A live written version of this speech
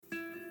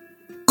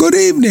Good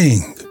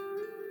evening.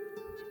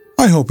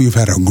 I hope you've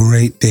had a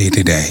great day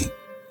today.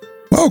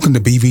 Welcome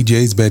to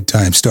BVJ's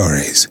Bedtime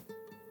Stories.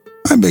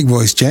 I'm Big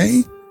Voice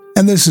Jay,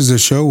 and this is a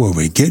show where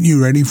we get you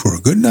ready for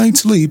a good night's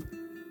sleep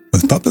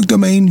with public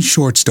domain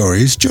short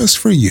stories just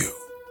for you.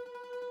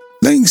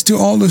 Links to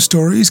all the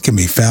stories can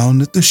be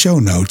found at the show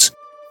notes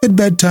at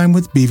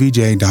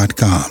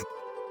bedtimewithbvj.com.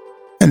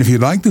 And if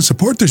you'd like to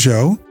support the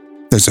show,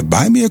 there's a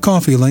Buy Me a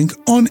Coffee link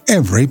on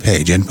every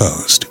page and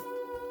post.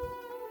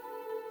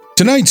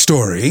 Tonight's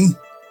story,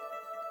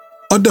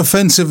 A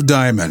Defensive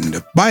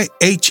Diamond by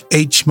H.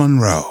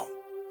 Munro.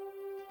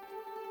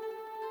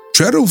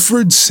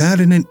 Treadleford sat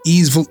in an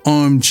easeful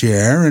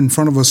armchair in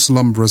front of a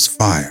slumberous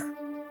fire,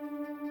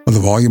 with a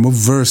volume of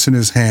verse in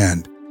his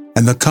hand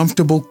and the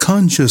comfortable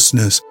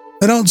consciousness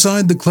that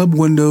outside the club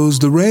windows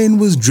the rain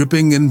was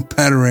dripping and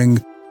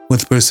pattering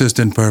with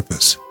persistent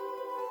purpose.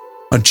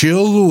 A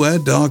chill,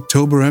 wet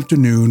October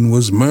afternoon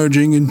was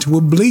merging into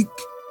a bleak,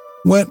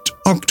 wet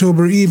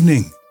October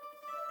evening,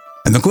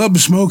 and the club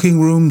smoking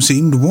room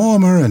seemed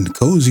warmer and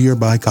cozier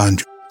by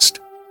contrast.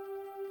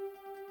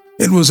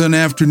 It was an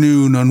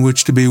afternoon on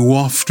which to be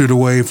wafted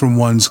away from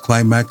one's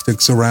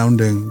climactic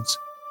surroundings,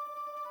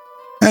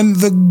 and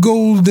the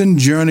golden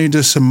journey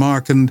to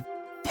Samarkand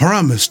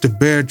promised to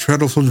bear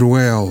Treadleford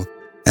well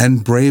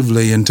and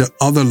bravely into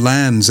other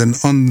lands and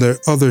under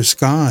other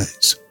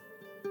skies.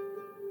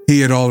 He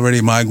had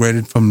already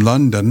migrated from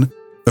London,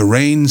 the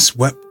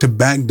rain-swept to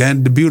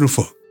Baghdad the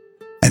Beautiful,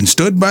 and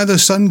stood by the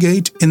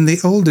Sungate in the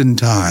olden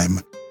time,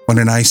 when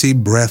an icy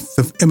breath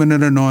of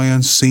imminent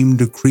annoyance seemed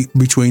to creep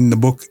between the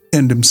book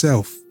and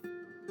himself.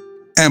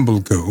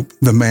 Amblecope,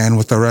 the man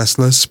with the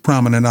restless,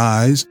 prominent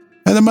eyes,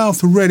 and the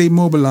mouth ready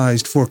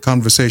mobilized for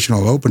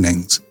conversational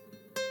openings,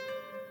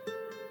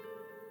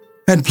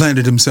 had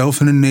planted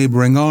himself in a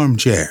neighboring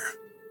armchair.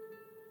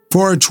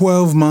 For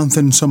 12 months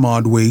and some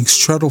odd weeks,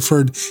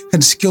 Treadleford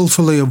had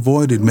skillfully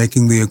avoided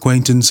making the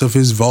acquaintance of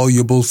his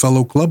voluble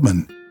fellow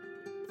clubman.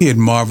 He had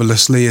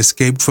marvelously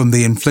escaped from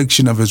the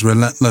infliction of his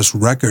relentless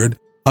record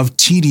of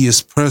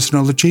tedious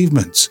personal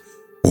achievements,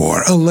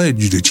 or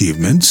alleged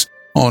achievements,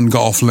 on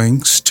golf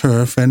links,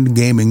 turf, and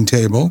gaming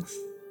table,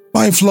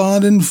 by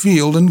flood and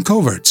field and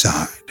covert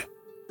side.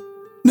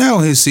 Now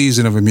his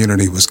season of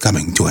immunity was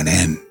coming to an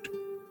end.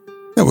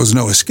 There was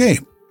no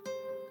escape.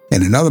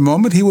 In another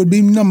moment he would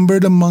be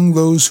numbered among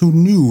those who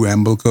knew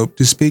Amblecope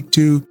to speak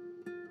to,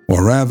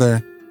 or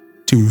rather,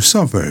 to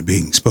suffer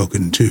being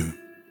spoken to.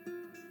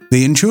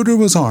 The intruder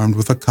was armed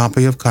with a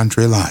copy of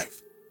Country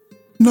Life,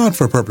 not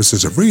for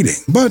purposes of reading,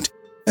 but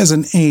as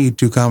an aid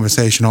to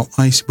conversational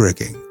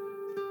ice-breaking.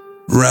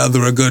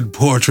 "Rather a good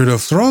portrait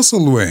of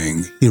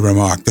Throstlewing," he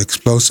remarked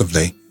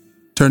explosively,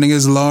 turning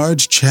his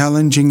large,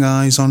 challenging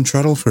eyes on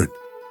Treadleford.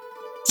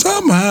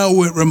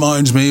 "Somehow it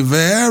reminds me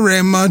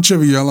very much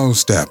of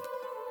Yellowstep.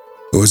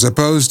 It was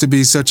supposed to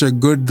be such a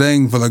good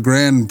thing for the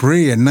Grand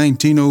Prix in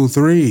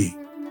 1903.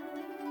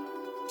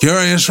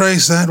 Curious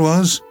race that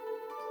was.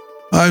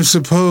 I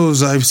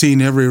suppose I've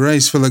seen every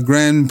race for the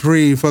Grand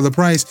Prix for the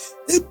price.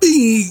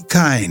 Be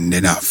kind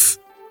enough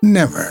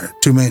never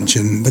to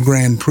mention the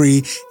Grand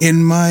Prix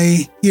in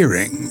my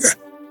hearing,"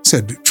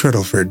 said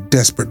Treadleford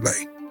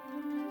desperately.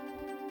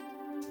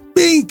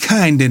 "Be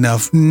kind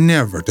enough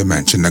never to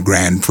mention the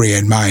Grand Prix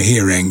in my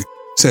hearing,"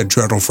 said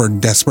Treadleford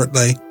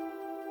desperately.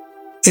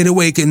 "It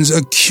awakens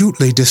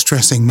acutely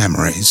distressing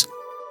memories.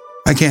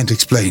 I can't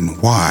explain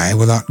why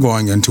without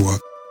going into a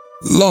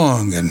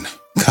long and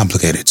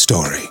complicated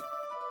story."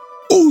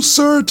 "Oh,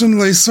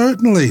 certainly,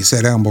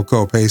 said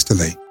Amblecope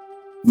hastily.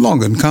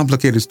 Long and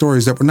complicated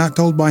stories that were not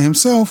told by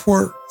himself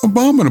were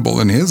abominable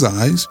in his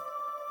eyes.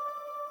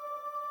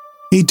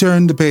 He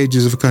turned the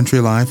pages of Country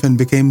Life and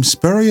became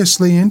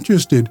spuriously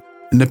interested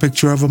in the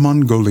picture of a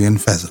Mongolian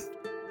pheasant.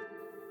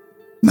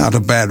 "Not a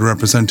bad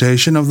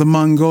representation of the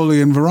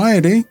Mongolian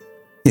variety,"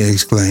 he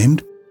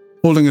exclaimed,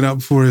 holding it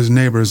up for his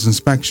neighbor's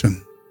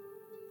inspection.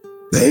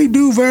 "They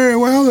do very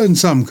well in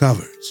some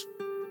covers.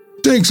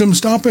 Take some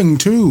stopping,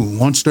 too,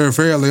 once they're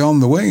fairly on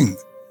the wing.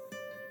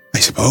 I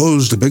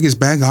suppose the biggest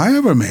bag I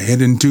ever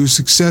made in 2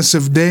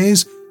 successive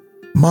days—"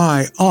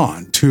 "My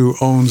aunt, who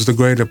owns the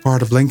greater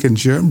part of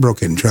Lincolnshire,"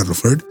 broke in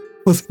Treadleford,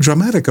 with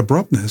dramatic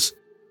abruptness,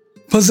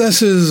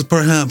 "possesses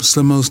perhaps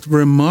the most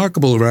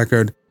remarkable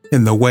record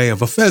in the way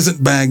of a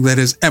pheasant bag that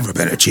has ever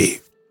been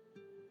achieved.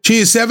 She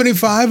is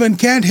 75 and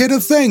can't hit a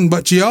thing,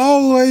 but she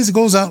always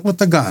goes out with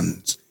the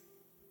guns.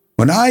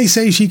 When I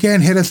say she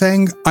can't hit a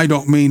thing, I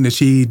don't mean that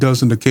she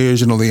doesn't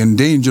occasionally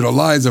endanger the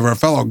lives of her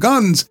fellow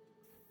guns,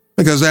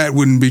 because that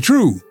wouldn't be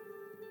true.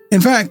 In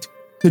fact,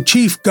 the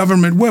chief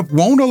government whip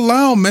won't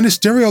allow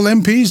ministerial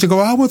MPs to go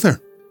out with her.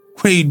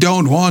 We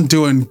don't want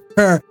to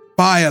incur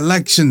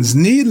by-elections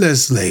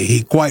needlessly,"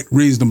 he quite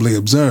reasonably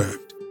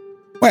observed.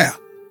 "Well,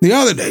 the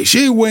other day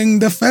she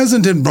winged a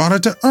pheasant and brought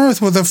it to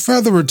earth with a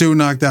feather or 2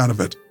 knocked out of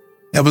it.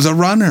 It was a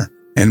runner,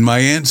 and my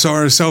aunt saw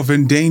herself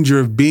in danger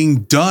of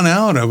being done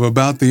out of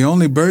about the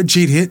only bird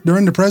she'd hit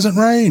during the present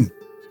rain.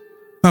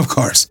 Of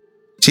course,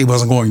 she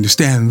wasn't going to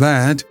stand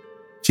that.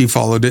 She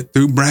followed it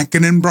through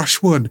bracken and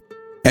brushwood,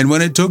 and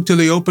when it took to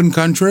the open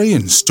country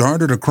and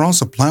started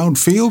across a plowed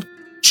field,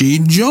 she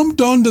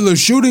jumped onto the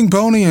shooting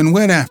pony and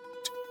went after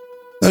it.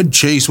 The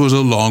chase was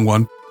a long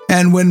one,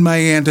 and when my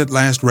aunt at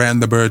last ran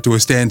the bird to a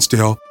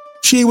standstill,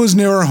 she was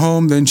nearer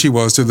home than she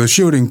was to the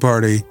shooting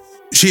party.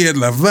 She had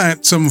left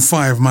that some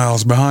 5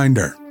 miles behind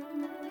her.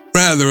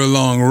 Rather a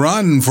long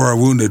run for a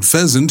wounded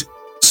pheasant,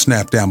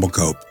 snapped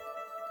Amblecope.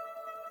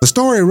 The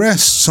story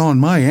rests on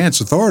my aunt's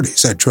authority,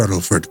 said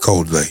Treadleford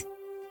coldly.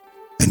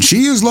 And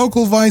she is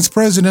local vice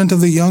president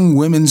of the Young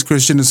Women's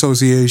Christian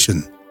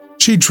Association.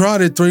 She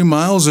trotted 3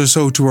 miles or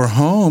so to her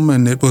home,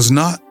 and it was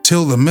not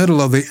till the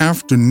middle of the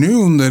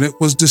afternoon that it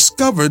was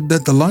discovered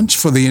that the lunch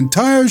for the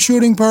entire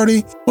shooting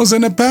party was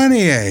in a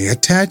pannier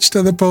attached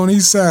to the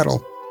pony's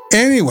saddle.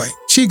 Anyway,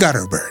 she got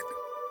her bird.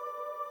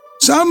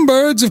 Some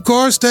birds, of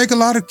course, take a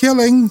lot of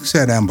killing,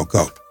 said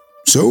Amblecope.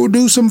 So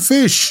do some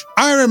fish.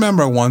 I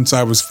remember once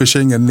I was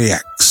fishing in the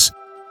Exe.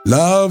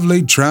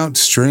 Lovely trout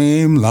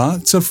stream,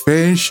 lots of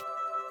fish,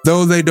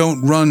 though they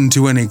don't run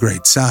to any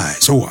great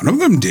size. So one of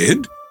them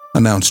did,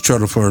 announced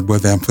Treadleford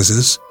with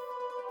emphasis.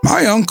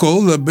 My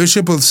uncle, the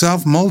Bishop of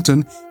South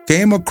Moulton,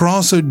 came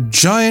across a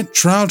giant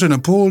trout in a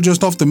pool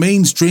just off the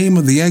main stream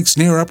of the Exe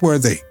near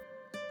Upworthy.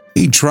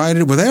 He tried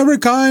it with every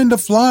kind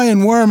of fly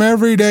and worm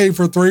every day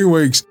for 3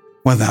 weeks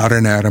without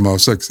an atom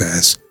of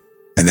success,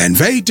 and then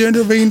fate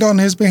intervened on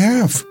his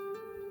behalf.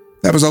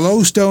 There was a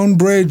low stone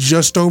bridge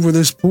just over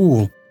this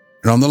pool,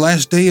 and on the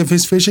last day of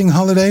his fishing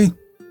holiday,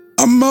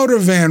 a motor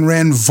van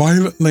ran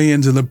violently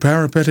into the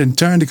parapet and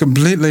turned it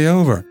completely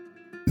over.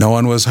 No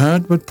one was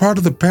hurt, but part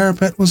of the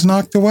parapet was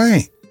knocked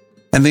away,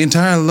 and the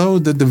entire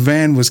load that the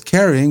van was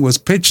carrying was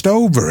pitched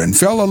over and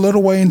fell a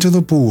little way into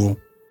the pool.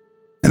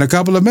 In a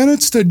couple of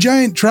minutes, the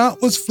giant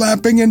trout was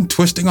flapping and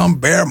twisting on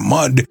bare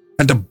mud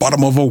at the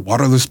bottom of a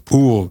waterless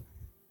pool,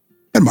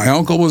 and my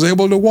uncle was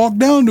able to walk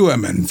down to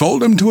him and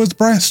fold him to his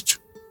breast.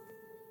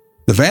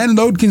 The van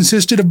load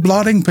consisted of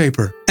blotting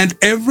paper, and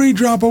every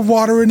drop of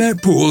water in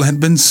that pool had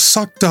been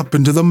sucked up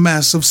into the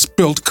mass of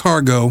spilt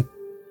cargo.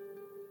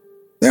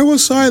 There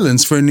was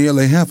silence for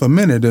nearly half a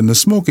minute in the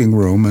smoking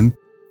room, and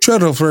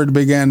Treadleford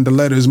began to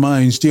let his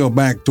mind steal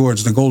back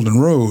towards the golden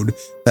road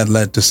that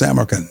led to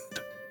Samarkand.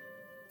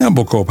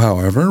 Amblecope,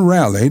 however,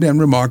 rallied and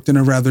remarked in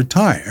a rather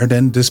tired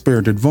and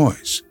dispirited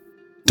voice.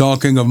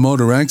 Talking of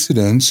motor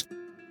accidents,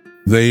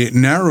 the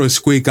narrowest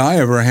squeak I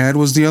ever had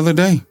was the other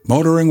day,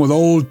 motoring with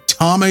old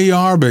Tommy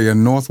Yarby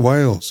in North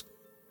Wales.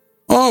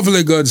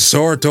 Awfully good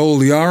sort,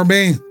 old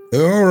Yarby.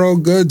 Thorough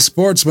good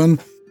sportsman.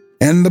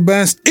 And the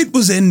best, it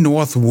was in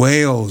North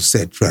Wales,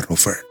 said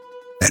Treadleford,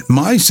 that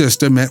my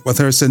sister met with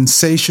her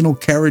sensational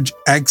carriage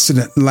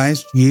accident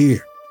last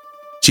year.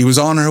 She was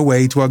on her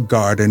way to a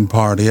garden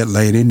party at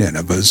Lady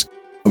Nineveh's,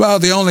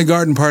 about the only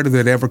garden party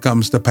that ever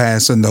comes to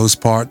pass in those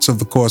parts of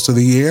the course of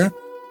the year,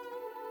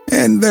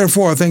 and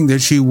therefore a thing that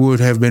she would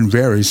have been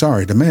very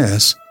sorry to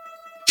miss.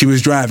 She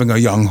was driving a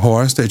young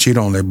horse that she'd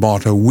only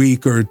bought a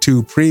week or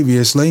 2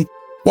 previously,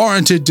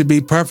 warranted to be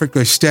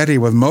perfectly steady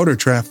with motor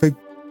traffic,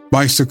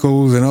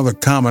 bicycles, and other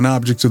common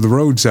objects of the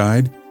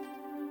roadside.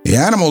 The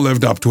animal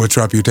lived up to its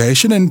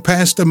reputation and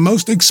passed the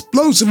most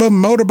explosive of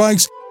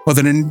motorbikes with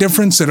an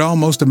indifference that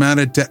almost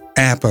amounted to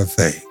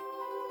apathy.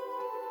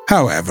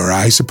 However,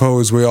 I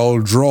suppose we all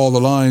draw the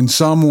line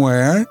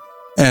somewhere,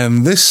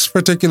 and this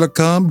particular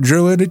cub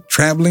drew it at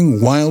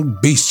traveling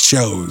wild beast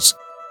shows.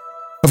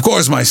 Of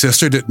course, my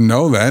sister didn't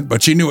know that,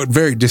 but she knew it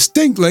very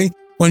distinctly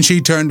when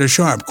she turned a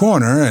sharp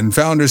corner and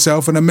found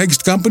herself in a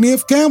mixed company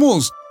of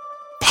camels,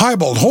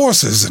 piebald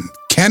horses, and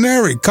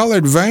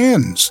canary-colored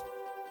vans.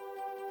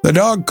 The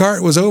dog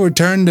cart was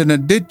overturned in a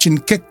ditch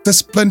and kicked to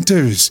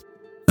splinters,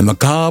 and the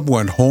cob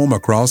went home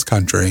across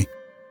country.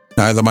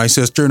 Neither my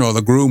sister nor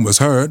the groom was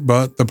hurt,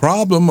 but the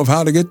problem of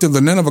how to get to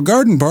the Nineveh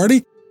garden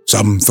party,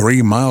 some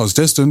 3 miles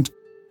distant,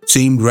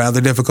 seemed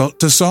rather difficult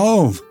to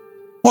solve.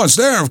 Once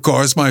there, of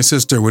course, my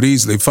sister would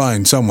easily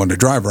find someone to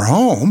drive her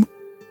home.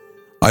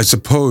 I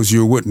suppose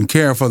you wouldn't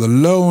care for the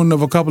loan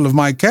of a couple of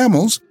my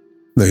camels,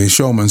 the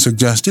showman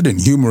suggested in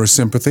humorous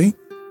sympathy.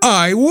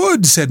 I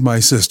would, said my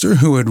sister,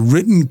 who had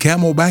ridden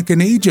camelback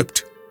in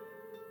Egypt.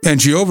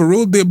 And she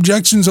overruled the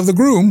objections of the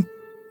groom,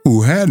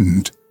 who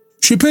hadn't.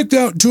 She picked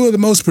out 2 of the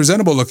most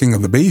presentable-looking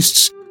of the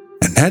beasts,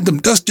 and had them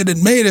dusted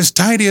and made as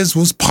tidy as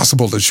was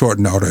possible at short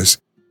notice,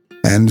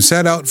 and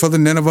set out for the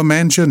Nineveh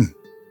mansion.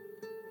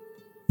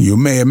 You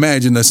may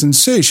imagine the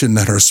sensation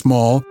that her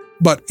small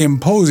but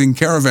imposing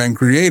caravan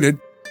created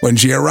when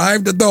she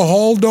arrived at the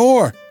hall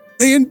door.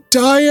 The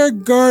entire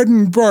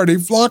garden party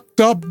flocked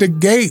up to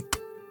gape.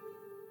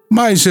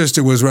 My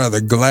sister was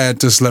rather glad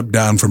to slip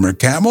down from her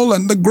camel,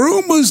 and the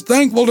groom was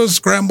thankful to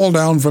scramble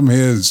down from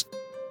his.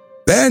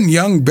 Then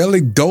young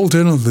Billy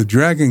Dalton of the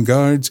Dragon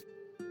Guards,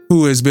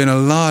 who has been a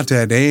lot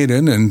at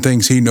Aden and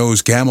thinks he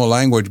knows camel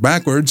language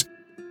backwards,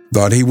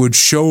 thought he would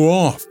show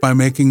off by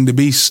making the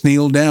beasts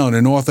kneel down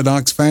in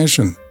orthodox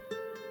fashion.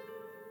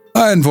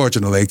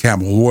 Unfortunately,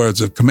 camel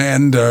words of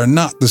command are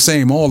not the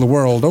same all the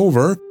world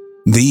over.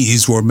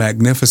 These were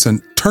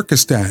magnificent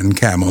Turkestan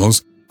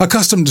camels,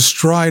 accustomed to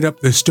stride up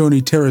the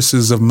stony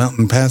terraces of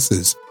mountain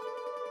passes.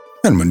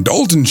 And when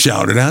Dalton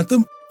shouted at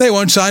them, they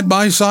went side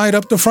by side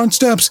up the front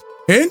steps,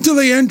 into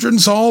the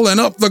entrance hall, and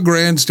up the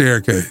grand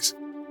staircase.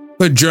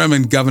 The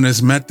German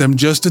governess met them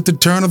just at the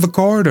turn of the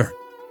corridor.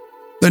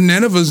 The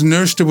Ninevehs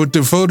nursed her with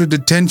devoted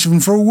attention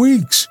for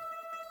weeks.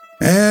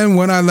 And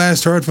when I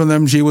last heard from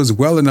them, she was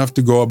well enough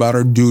to go about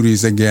her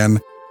duties again.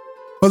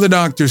 But the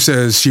doctor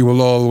says she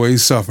will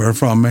always suffer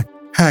from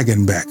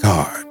Hagenbeck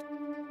heart.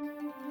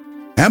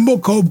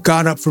 Amblecope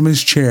got up from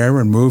his chair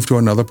and moved to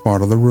another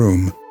part of the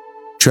room.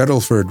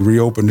 Treadleford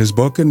reopened his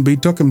book and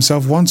betook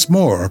himself once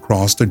more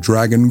across the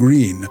dragon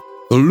green,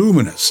 the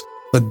luminous,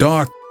 the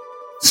dark,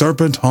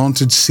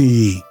 serpent-haunted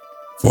sea.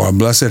 For a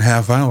blessed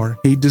half-hour,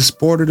 he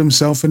disported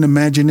himself in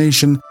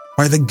imagination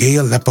by the gay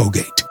Aleppo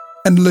Gate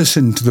and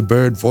listened to the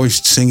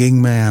bird-voiced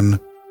singing man.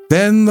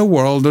 Then the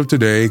world of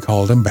today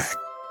called him back.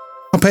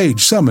 A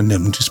page summoned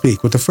him to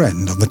speak with a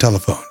friend on the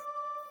telephone.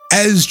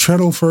 As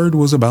Treadleford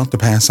was about to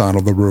pass out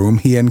of the room,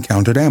 he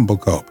encountered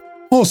Amblecope,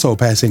 also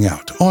passing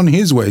out on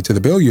his way to the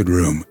billiard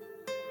room,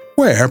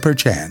 where,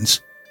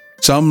 perchance,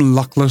 some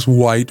luckless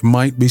wight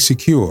might be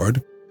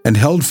secured and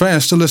held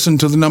fast to listen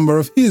to the number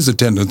of his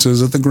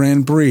attendances at the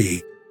Grand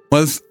Prix,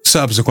 with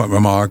subsequent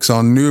remarks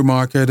on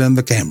Newmarket and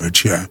the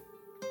Cambridgeshire.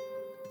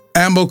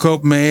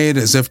 Amblecope made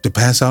as if to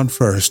pass out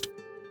first,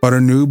 but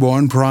a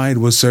newborn pride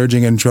was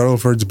surging in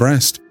Treadleford's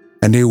breast,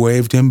 and he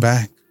waved him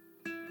back.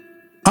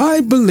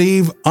 "I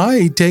believe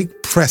I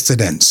take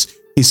precedence,"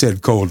 he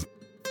said coldly.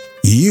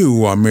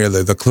 "You are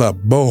merely the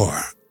club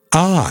bore.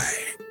 I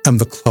am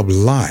the club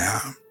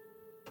liar."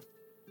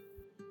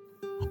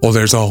 Well,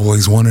 there's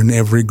always one in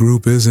every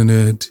group, isn't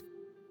it?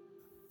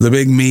 The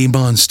big me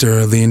monster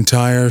of the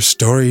entire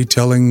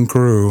storytelling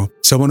crew.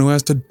 Someone who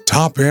has to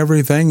top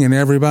everything and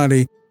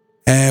everybody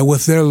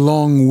with their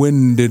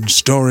long-winded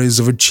stories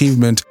of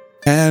achievement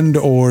and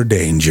or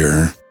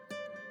danger.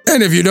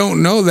 And if you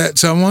don't know that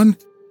someone,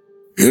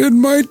 it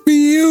might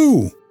be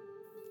you.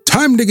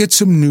 Time to get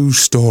some new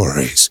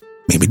stories.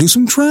 Maybe do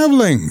some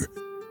traveling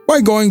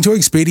by going to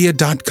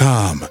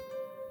Expedia.com.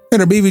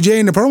 Enter BVJ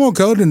in the promo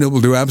code and it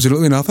will do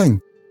absolutely nothing,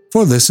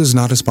 for this is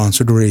not a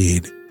sponsored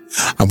read.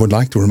 I would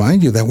like to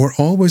remind you that we're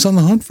always on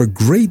the hunt for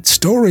great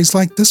stories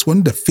like this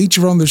one to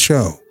feature on the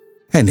show.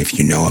 And if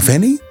you know of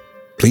any,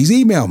 please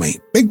email me,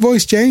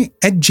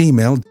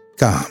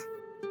 bigvoicej@gmail.com.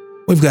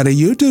 We've got a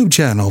YouTube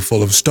channel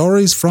full of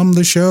stories from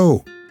the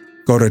show.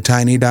 Go to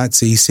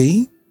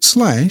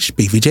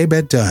tiny.cc/BVJ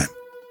Bedtime.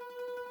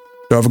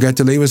 Don't forget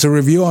to leave us a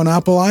review on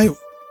Apple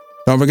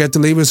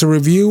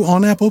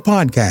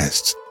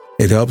Podcasts.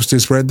 It helps to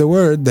spread the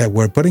word that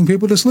we're putting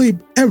people to sleep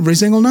every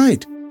single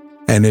night.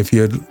 And if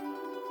you'd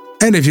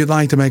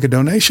like to make a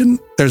donation,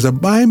 there's a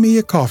Buy Me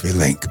a Coffee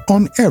link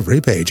on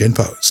every page and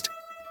post.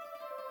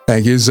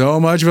 Thank you so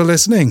much for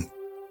listening.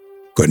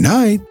 Good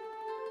night.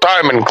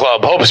 Diamond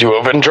Club hopes you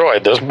have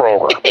enjoyed this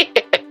program.